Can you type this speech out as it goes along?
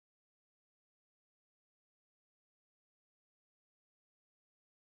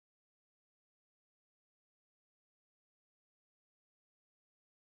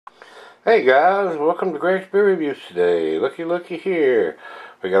Hey guys, welcome to Greg's Beer Reviews today. Looky here.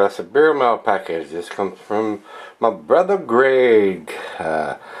 We got us a beer mail package. This comes from my brother Greg.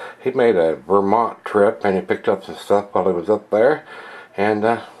 He made a Vermont trip and he picked up some stuff while he was up there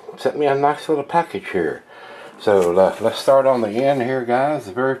and sent me a nice little package here. So let's start on the end here, guys.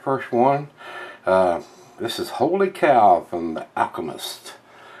 The very first one. This is Holy Cow from the Alchemist,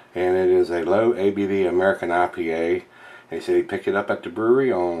 and it is a low ABV American IPA. He said he picked it up at the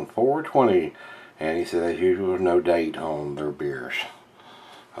brewery on 4/20, and he said as usual no date on their beers,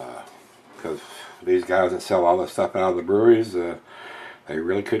 because these guys that sell all this stuff out of the breweries, they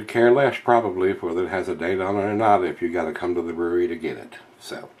really could care less probably whether it has a date on it or not if you got to come to the brewery to get it.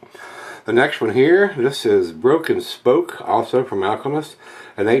 So the next one here, this is Broken Spoke, also from Alchemist,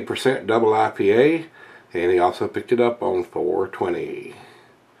 an 8% double IPA, and he also picked it up on 4/20.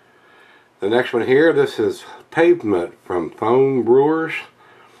 The next one here, this is Pavement from Foam Brewers.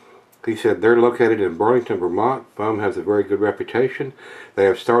 He said they're located in Burlington, Vermont. Foam has a very good reputation. They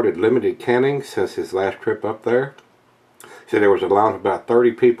have started limited canning since his last trip up there. He said there was a line of about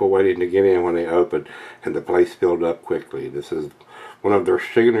 30 people waiting to get in when they opened, and the place filled up quickly. This is one of their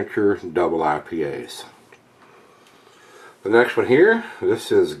signature double IPAs. The next one here,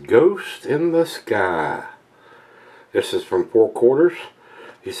 this is Ghost in the Sky. This is from Four Quarters.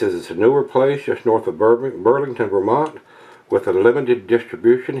 He says it's a newer place just north of Burlington, Vermont, with a limited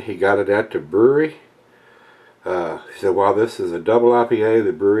distribution. He got it at the brewery. He said while this is a double IPA,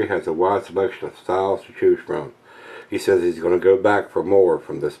 the brewery has a wide selection of styles to choose from. He says he's going to go back for more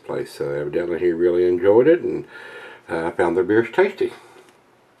from this place. So evidently he really enjoyed it and found their beers tasty.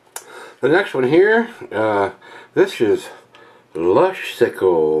 The next one here, this is Lush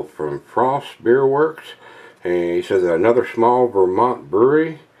Sickle from Frost Beer Works. And he says another small Vermont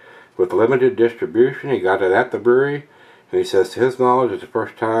brewery with limited distribution. He got it at the brewery, and he says to his knowledge it's the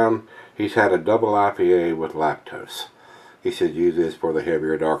first time he's had a double IPA with lactose. He said usually it's for the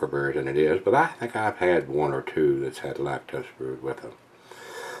heavier, darker beers, and it is, but I think I've had one or two that's had lactose brewed with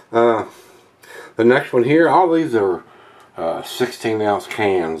them. The next one here, all these are 16-ounce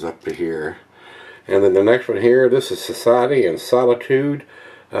cans up to here. And then the next one here, this is Society and Solitude.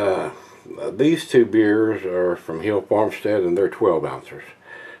 These two beers are from Hill Farmstead, and they're 12-ounces.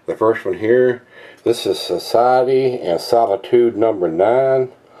 The first one here, this is Society and Solitude number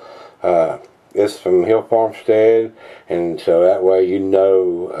 9. It's from Hill Farmstead, and so that way you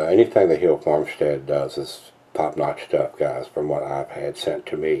know anything that Hill Farmstead does is top-notch stuff, guys, from what I've had sent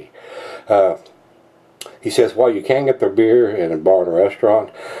to me. He says while you can get their beer in a bar and a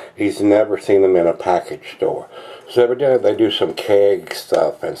restaurant, he's never seen them in a package store. So evidently they do some keg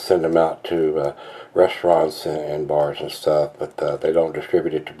stuff and send them out to restaurants and bars and stuff, but they don't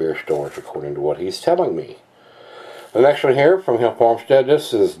distribute it to beer stores according to what he's telling me. The next one here from Hill Farmstead,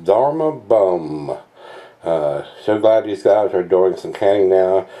 this is Dharma Bum. So glad these guys are doing some canning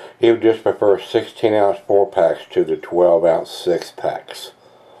now. He would just prefer 16-ounce 4-packs to the 12-ounce 6-packs.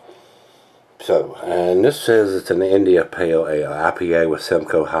 So, and this says it's an India Pale Ale IPA with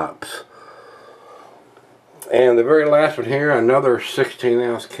Simcoe hops. And the very last one here, another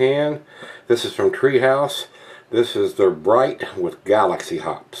 16-ounce can. This is from Treehouse. This is their Bright with Galaxy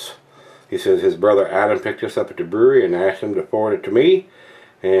hops. He says his brother Adam picked this up at the brewery and asked him to forward it to me.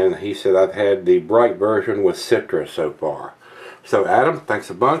 And he said I've had the Bright version with citrus so far. So Adam, thanks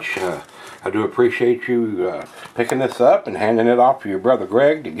a bunch. I do appreciate you picking this up and handing it off to your brother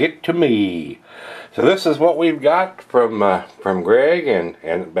Greg to get to me. So this is what we've got from Greg,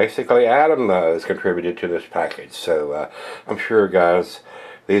 and basically Adam has contributed to this package. So I'm sure, guys,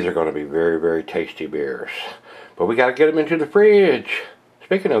 these are going to be very, very tasty beers. But we got to get them into the fridge.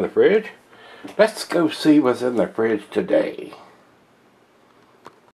 Speaking of the fridge, let's go see what's in the fridge today.